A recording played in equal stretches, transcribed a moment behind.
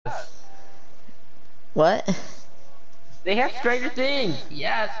What? They have Stranger Things.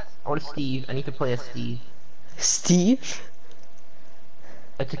 Yes. I want Steve. I need to play as Steve. Steve?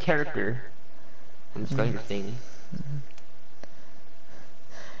 It's a character from Stranger Things.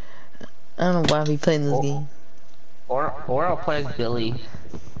 I don't know why we playing this game. Or I'll play as Billy.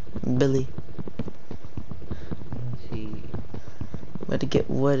 Billy. Let's see. Better get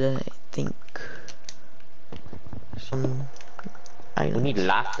wood, I think. Some We items. need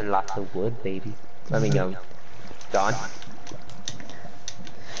lots and lots of wood, baby. I mean, John.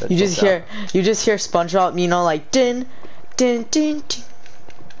 You just hear SpongeBob, you know, like din, din, din, din.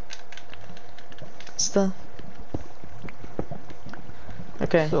 Stuff.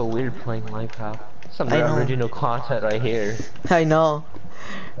 Okay. So weird playing Minecraft. Some I know. original content right here. I know.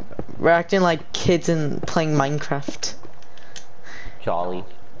 We're acting like kids and playing Minecraft. Jolly.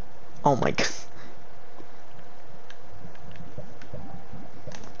 Oh my god.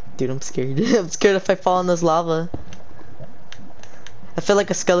 Dude, I'm scared. I'm scared if I fall in this lava. I feel like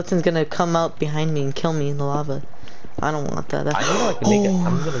a skeleton's gonna come out behind me and kill me in the lava. I don't want that. I know I can make it.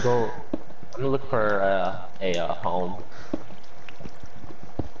 I'm gonna look for a home.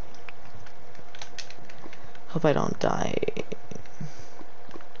 Hope I don't die.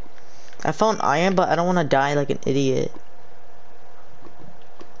 I found iron, but I don't want to die like an idiot.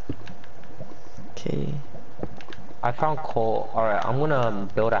 Okay. I found coal. Alright, I'm gonna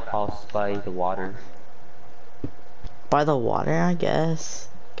build a house by the water. By the water, I guess.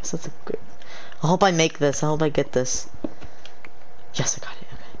 Guess that's a good. I hope I make this. I hope I get this. Yes, I got it.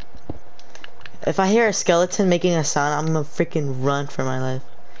 Okay. If I hear a skeleton making a sound, I'm gonna freaking run for my life,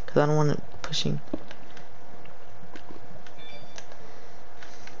 cause I don't want it pushing.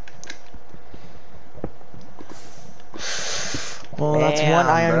 Well, that's one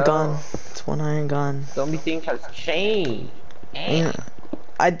iron gone. It's one iron gone. So many things has changed. Yeah.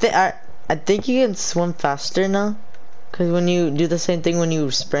 I think you can swim faster now, cause when you do the same thing when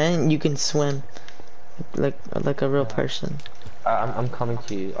you sprint, you can swim like a real person. I'm coming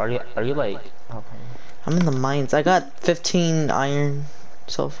to you. Are you like? Okay. I'm in the mines. I got 15 iron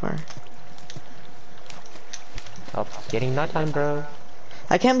so far. Oh, it's getting nighttime, bro.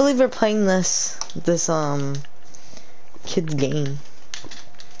 I can't believe we're playing this kids game.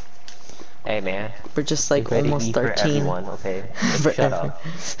 Hey man. We're just like You almost eat for 13. everyone, okay? For Shut up.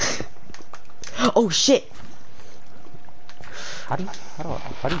 Oh shit! How do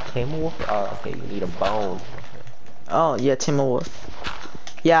you tame a wolf? Oh, okay, you need a bone. Oh yeah, Tim a Wolf.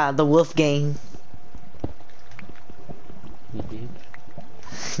 Yeah, the wolf game. You did.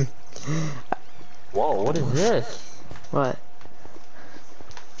 Whoa, what is this? What?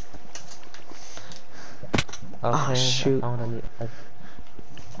 Okay, shoot. I found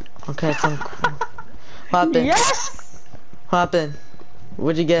Okay, I found cool. What happened? Yes! What happened?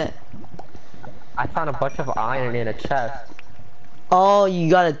 What'd you get? I found a bunch of iron in a chest. Oh, you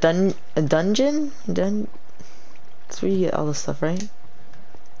got a dungeon? That's where you get all the stuff, right?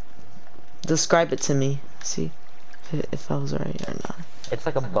 Describe it to me. See if I was right or not. It's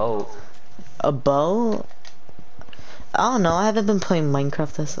like a boat. A bow? I don't know. I haven't been playing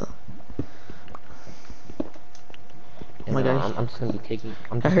Minecraft this. Oh my gosh. I'm just gonna be taking.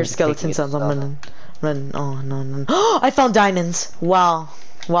 I heard skeleton sounds. I'm running. Running. Oh no no. Oh, I found diamonds. Wow.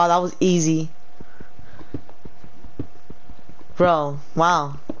 Wow, that was easy. Bro,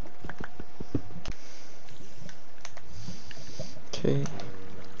 wow. Okay.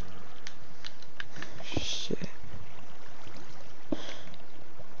 Shit. I'm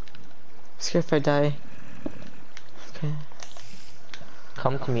scared if I die. Okay.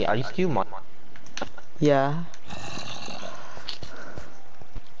 Come to me. Are you still my? Yeah.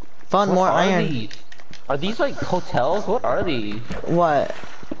 Found What more are iron. These? Are these like hotels? What are these? What?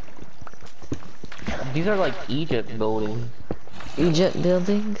 These are like Egypt buildings. Egypt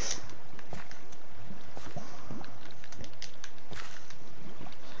buildings?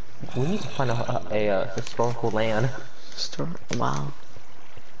 We need to find a historical land. Store. Wow.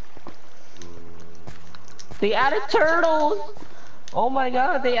 They added turtles! Oh my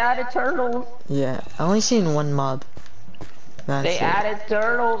god, they added turtles! Yeah, I only seen one mob. That's They it. added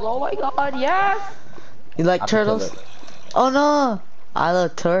turtles! Oh my god, yes! You like turtles? Oh no! I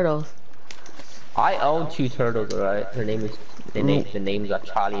love turtles. I own 2 turtles, alright? The names are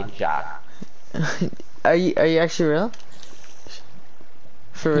Charlie and Jack. Are you actually real?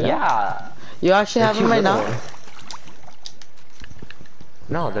 For real? Yeah! You actually have They're them right 2 little now? ones.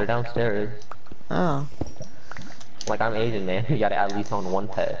 No, they're downstairs. Oh. Like, I'm Asian, man. You gotta at least own 1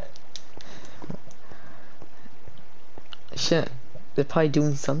 pet. Shit. They're probably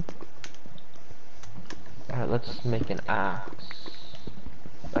doing something. Alright, let's make an axe.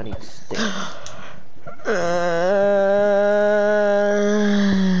 I need sticks.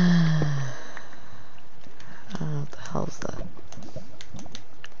 What the hell's that?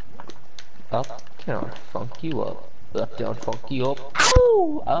 Up, down, funk you up. Up, down, funk you up.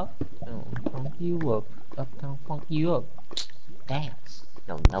 Ow! Up, down, funk you up. Up, down, funk you up. Dance.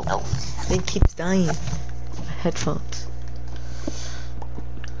 No, no, no. It keeps dying. My headphones.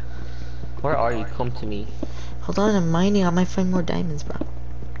 Where are you? Come to me. Hold on, I'm mining. I might find more diamonds, bro.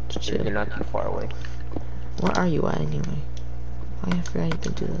 Chill. You're not too far away. Where are you at anyway? Oh yeah, I forgot you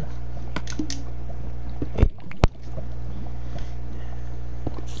can do this.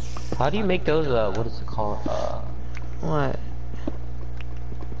 How do you make those, what is it called? What?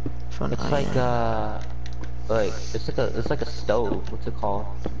 Fun It's iron. it's like a stove. What's it called?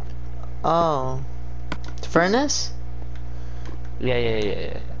 Oh. Furnace?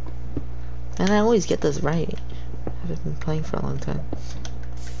 Yeah. And I always get this right. I've been playing for a long time.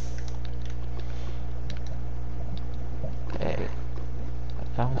 Okay. I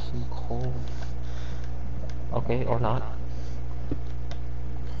found some coal. Okay, or not.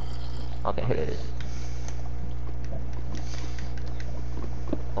 Okay, here it is.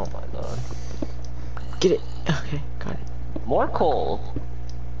 Oh my god. Get it. Okay, got it. More coal!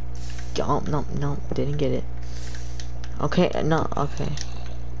 Oh, no, didn't get it. Okay, no, okay.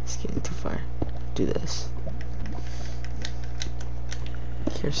 It's getting too far. Do this.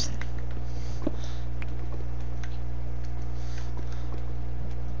 Here's.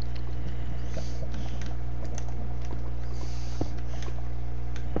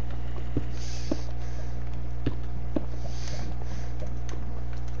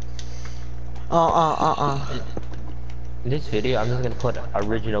 In this video, I'm just gonna put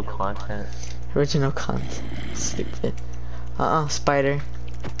original content. Original content. Stupid. Spider.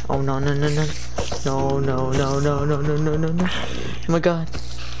 Oh no. No. Oh my god.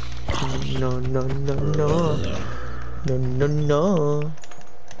 No. No.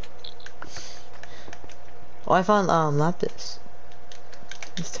 Oh, I found lapis.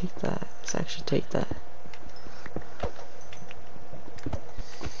 Let's take that. Let's actually take that.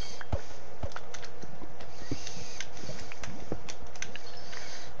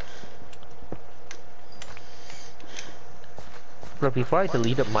 Bro, before I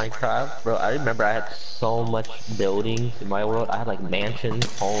deleted Minecraft, bro, I remember I had so much buildings in my world. I had like mansions,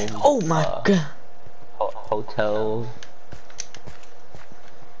 homes. Oh my god. Hotels.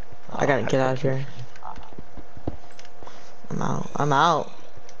 I gotta get out of here. I'm out.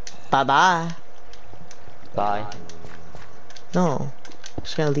 Bye. No. I'm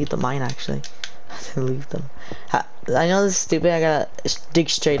just gonna leave the mine actually. I have to leave them. I know this is stupid, I gotta dig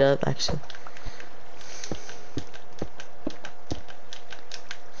straight up actually.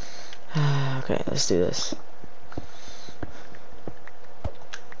 Okay, let's do this.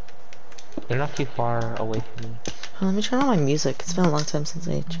 You're not too far away from me. Oh, let me turn on my music. It's been a long time since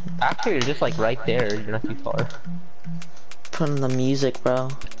I Actually, you're just like right there. You're not too far. put on the music, bro.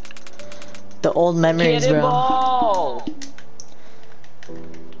 The old memories, bro. Ball!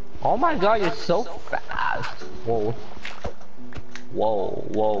 Oh my god, you're so fast. Whoa.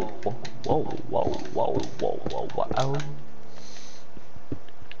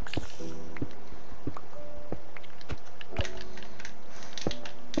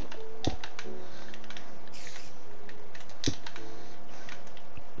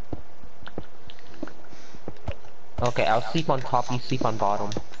 Okay, I'll sleep on top, you sleep on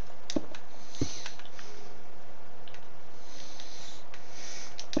bottom.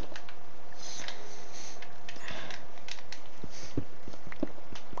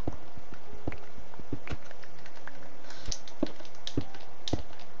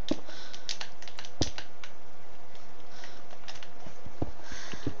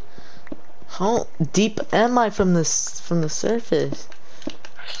 How deep am I from the surface?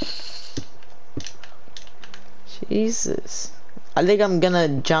 Jesus. I think I'm gonna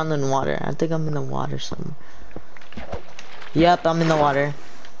drown in water. I think I'm in the water somewhere. Yep, I'm in the water.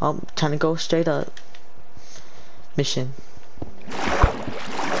 I'm trying to go straight up. Mission.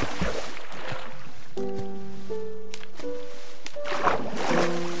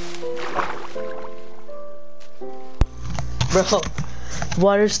 Bro,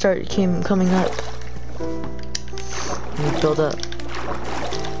 water coming up. Let me build up.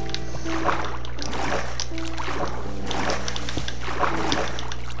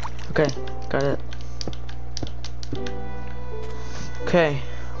 Okay, got it. Okay.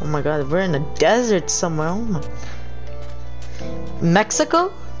 Oh my god, we're in a desert somewhere. Oh my.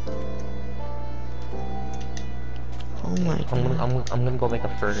 Mexico? Oh my god. I'm gonna go make a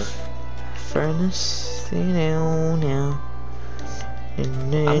furnace. Furnace? You know, now.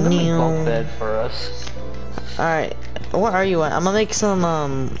 I'm gonna make bunk bed for us. Alright, where are you at? I'm gonna make some,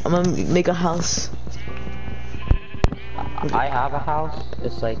 I'm gonna make a house. I have a house.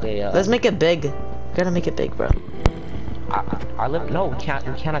 It's like a. Let's make it big. We gotta make it big, bro. I live. No, we can't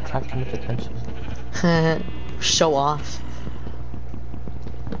attract too much attention. Show off.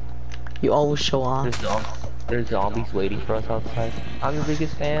 You always show off. There's zombies waiting for us outside. I'm your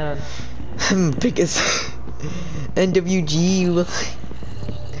biggest fan. Biggest NWG.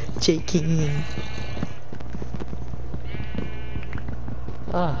 J-King.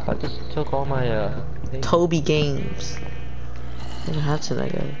 I just took all my things. Toby Games. I don't have to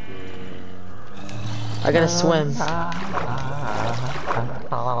that guy. I gotta swim.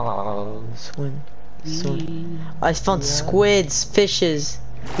 Swim. I found squids, fishes.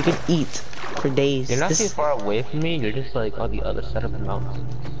 You can eat for days. You're not too far away from me. You're just like on the other side of the mountain.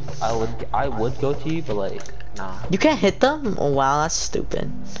 I would go to you, but like, nah. You can't hit them? Oh wow, that's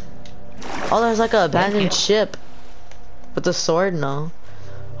stupid. Oh, there's like an abandoned ship. With a sword? No.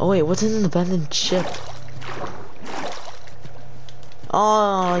 Oh wait, what's in an abandoned ship?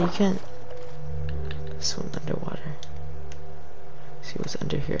 Oh, you can't swim underwater. See what's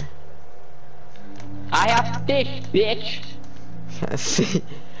under here. I have fish, bitch.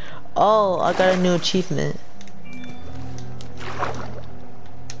 Oh, I got a new achievement.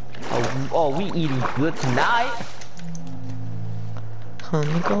 Oh, we eating good tonight. Huh, let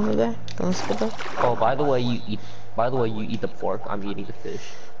me go over there. Let's go back. Oh, by the way, you eat the pork. I'm eating the fish.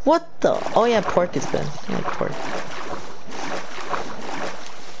 What the? Oh yeah, pork is good. I like pork.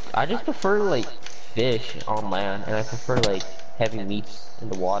 I just prefer like fish on land, and I prefer like heavy meats in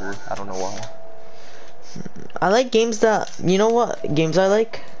the water. I don't know why. I like games that, you know what games I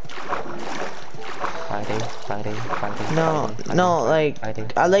like? Fighting.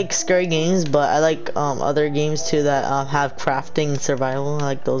 Like I like scary games, but I like other games too that have crafting, survival. I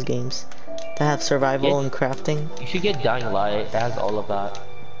like those games that have survival and crafting. You should get Dying Light. It has all of that.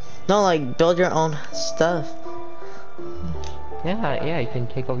 No, like build your own stuff. Yeah, you can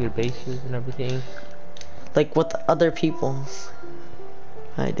take over your bases and everything. Like with other people.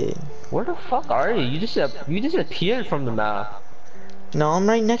 I did. Where the fuck are you? You just appeared from the map. No, I'm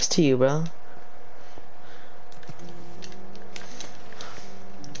right next to you, bro.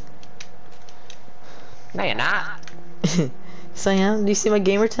 No, you're not. Yes, I am. Do you see my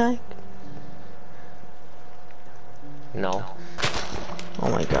gamer tag? No. Oh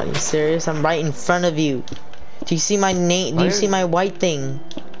my god, are you serious? I'm right in front of you. Do you see my name? Do you see my white thing?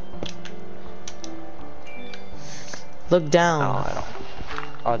 Look down. No, I don't.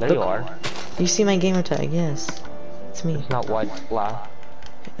 Oh, there you are. You see my gamer tag? Yes. It's me. It's not white, it's black.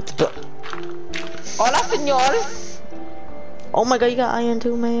 It's black. Hola, señor. Oh my god, you got iron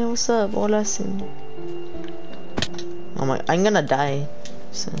too, man. What's up? Hola, señor. Oh my, I'm gonna die.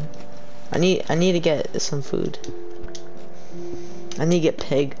 So, I need to get some food. I need to get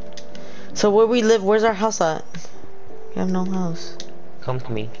pig. So where we live, where's our house at? We have no house. Come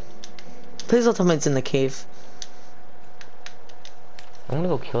to me. Please don't tell me it's in the cave. I'm gonna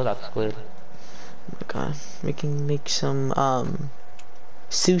go kill that squid. Oh my god, we can make some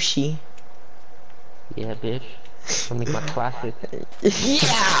sushi. Yeah, bitch. I'll make my classic.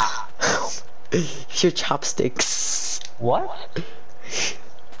 Yeah. Your chopsticks. What?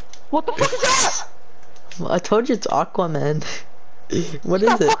 What the fuck is that? Well, I told you it's Aquaman. What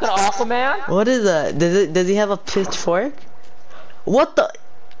is it? Fucking Aquaman. What is that? Does he have a pitchfork? What the?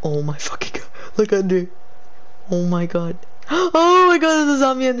 Oh my fucking god! Look under. Oh my god! Oh my god! There's a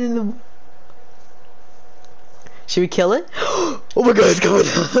zombie under the. Should we kill it? Oh my god! It's coming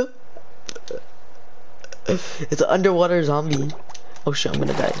up. It's an underwater zombie. Oh shit! I'm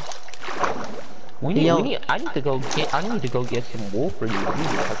gonna die. I need to go get some wool for you.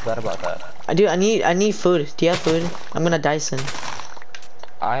 I forgot about that. I need food. Do you have food? I'm gonna die soon.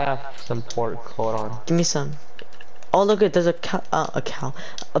 I have some pork. Hold on. Give me some. Oh look it, there's a cow,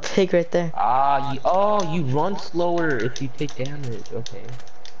 a pig right there. You run slower if you take damage. Okay.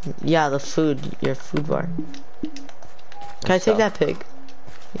 Yeah, the food, your food bar. Can I take that pig?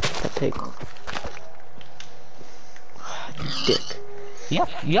 That pig. Dick. You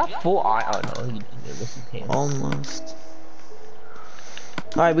have full eye. Oh no, you almost.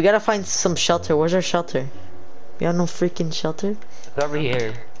 All right, we gotta find some shelter. Where's our shelter? We have no freaking shelter. It's over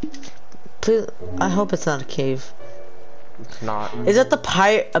here. Please, I hope it's not a cave. It's not. Is that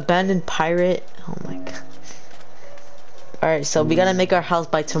the abandoned pirate? Oh my god. All right, so we gotta make our house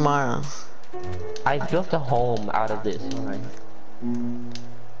by tomorrow. I built a home out of this. Alright.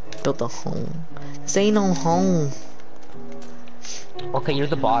 Built a home. This ain't no home. Okay, you're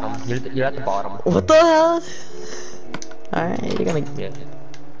the bottom. You're at the bottom. What the hell? Alright, you're gonna. Yeah.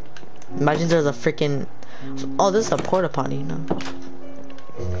 Imagine there's a freaking. Oh, this is a porta potty. No.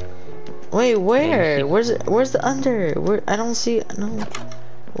 Wait, where? Where's the under? Where? I don't see. No.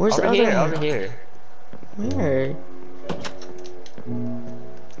 Where's the other one? Over here. Where?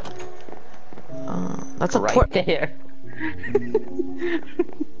 That's a right there.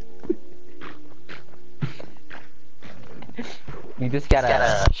 You just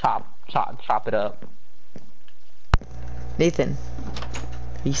gotta chop it up. Nathan,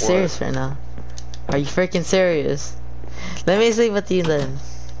 are you serious right now? Are you freaking serious? Let me sleep with you then.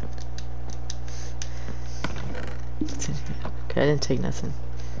 Okay, I didn't take nothing.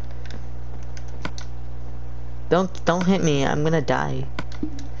 Don't hit me. I'm gonna die.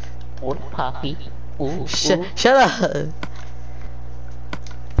 What puppy? Ooh, Shut up.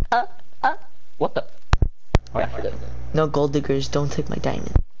 What the? Oh, I forgot. No gold diggers. Don't take my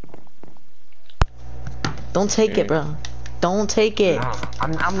diamond. Don't take it, bro. Don't take it. No,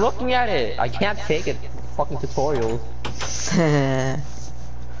 I'm looking at it. I can't take it. Fucking tutorials.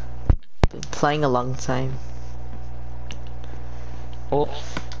 Been playing a long time. Oh,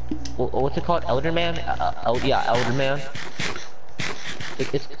 what's it called? Elderman? Yeah, Elderman.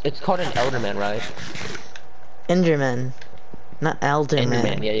 It's called an Elderman, right? Enderman, not Elderman.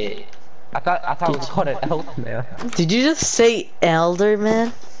 Enderman, yeah. I thought it was called an Elderman. Did you just say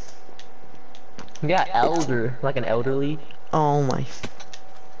Elderman? Yeah, elder, like an elderly. Oh my.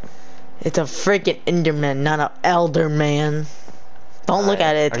 It's a freaking Enderman, not an Elderman. Don't look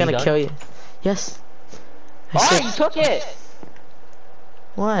at it, it's gonna kill you. Yes. Oh, you took it!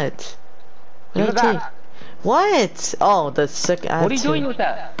 What? Give it back. What? Oh, the sick. What are you doing with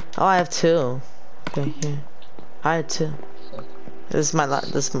that? Oh, I have two. Okay, here. I had two. This is my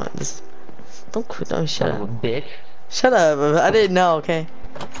This. Don't shut up. Bitch. Shut up. I didn't know. Okay.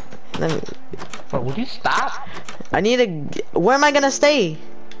 Let me. Bro, would you stop? I need to. Where am I gonna stay?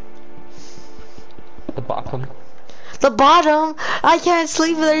 The bottom. The bottom? I can't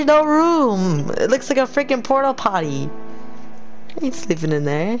sleep. There's no room. It looks like a freaking porta potty. I ain't sleeping in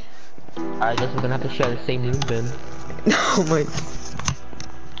there. I guess we're gonna have to share the same room then. Oh my.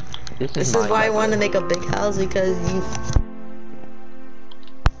 This is why I want to make a big house, because you.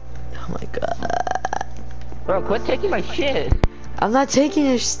 Oh my god. Bro, quit taking my shit. I'm not taking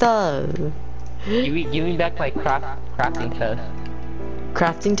your stuff. Give me back my crafting chest.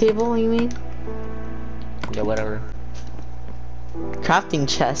 Crafting table, you mean? Yeah, whatever. Crafting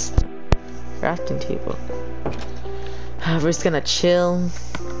chest. Crafting table. We're just gonna chill.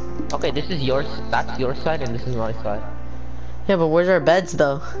 Okay, this is yours. That's your side, and this is my side. Yeah, but where's our beds,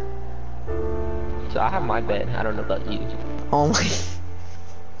 though? So I have my bed. I don't know about you. Oh my.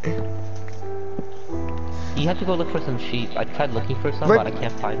 You have to go look for some sheep. I tried looking for some, but I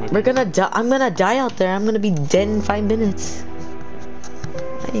can't find it. We're gonna die. I'm gonna die out there. I'm gonna be dead in 5 minutes.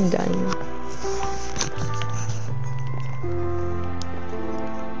 I ain't dying.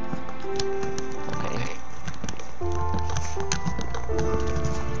 Okay.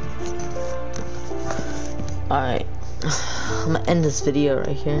 Alright. I'm gonna end this video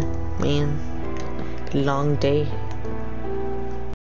right here. Man. Long day.